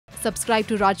Subscribe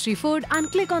to Rajshri Food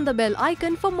and click on the bell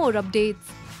icon for more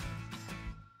updates.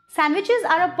 Sandwiches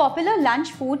are a popular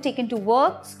lunch food taken to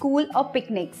work, school or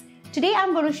picnics. Today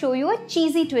I'm going to show you a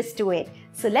cheesy twist to it.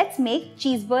 So let's make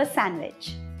cheeseburger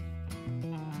sandwich.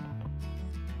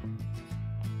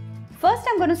 First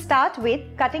I'm going to start with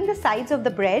cutting the sides of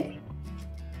the bread.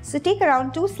 So take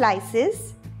around 2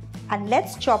 slices and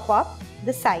let's chop up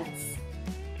the sides.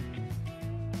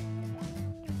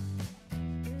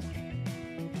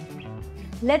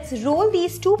 Let's roll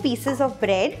these 2 pieces of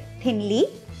bread thinly.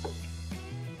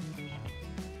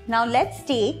 Now let's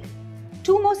take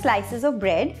 2 more slices of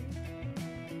bread.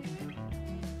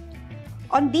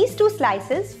 On these 2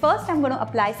 slices, first I'm going to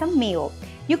apply some mayo.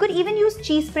 You could even use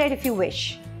cheese spread if you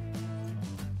wish.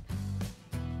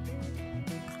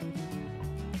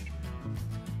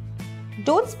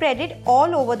 Don't spread it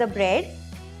all over the bread.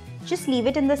 Just leave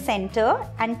it in the center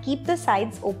and keep the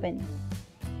sides open.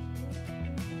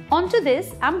 Onto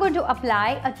this, I'm going to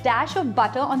apply a dash of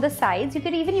butter on the sides. You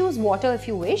can even use water if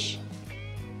you wish.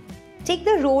 Take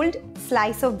the rolled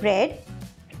slice of bread,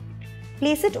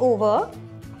 place it over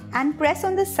and press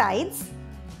on the sides,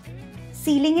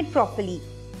 sealing it properly.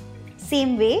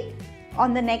 Same way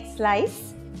on the next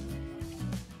slice.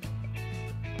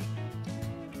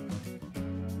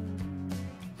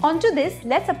 Onto this,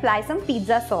 let's apply some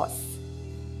pizza sauce.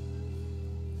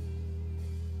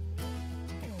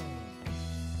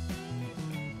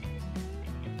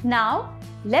 Now,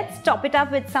 let's top it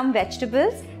up with some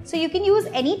vegetables. So you can use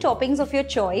any toppings of your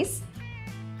choice.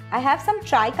 I have some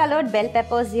tri-colored bell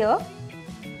peppers here,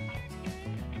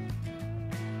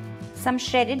 some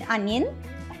shredded onion,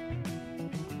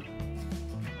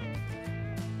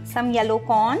 some yellow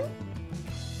corn,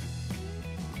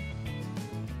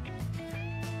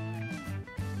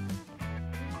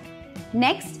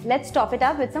 next, let's top it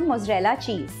up with some mozzarella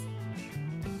cheese.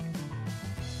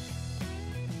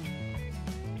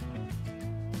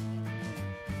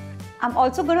 I'm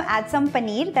also going to add some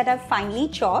paneer that I've finely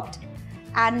chopped,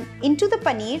 and into the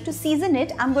paneer, to season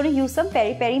it, I'm going to use some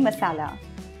peri peri masala.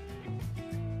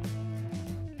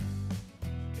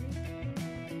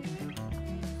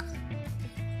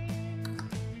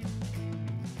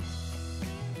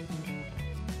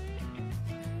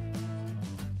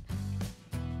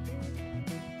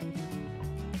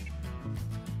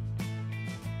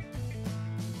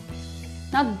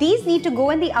 Now these need to go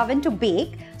in the oven to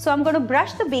bake. So I'm going to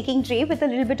brush the baking tray with a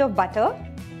little bit of butter.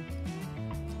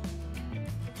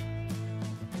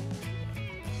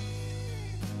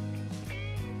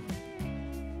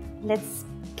 Let's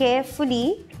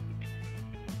carefully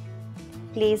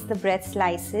place the bread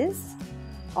slices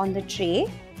on the tray.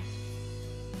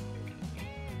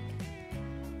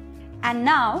 And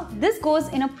now this goes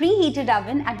in a preheated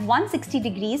oven at 160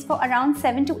 degrees for around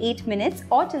 7 to 8 minutes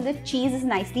or till the cheese is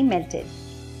nicely melted.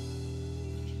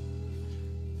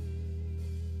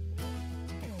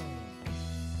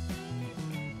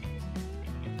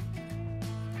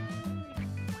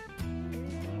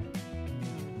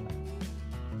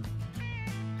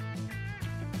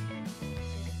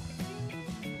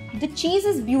 The cheese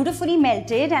is beautifully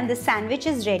melted and the sandwich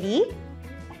is ready.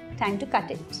 Time to cut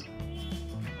it.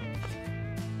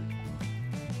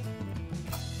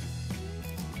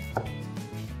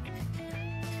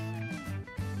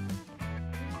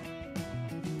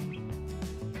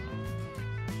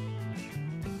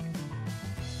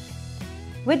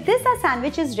 With this, our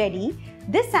sandwich is ready.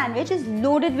 This sandwich is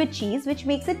loaded with cheese, which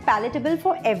makes it palatable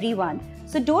for everyone.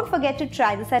 So don't forget to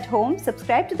try this at home.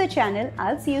 Subscribe to the channel.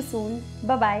 I'll see you soon.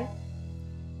 Bye-bye.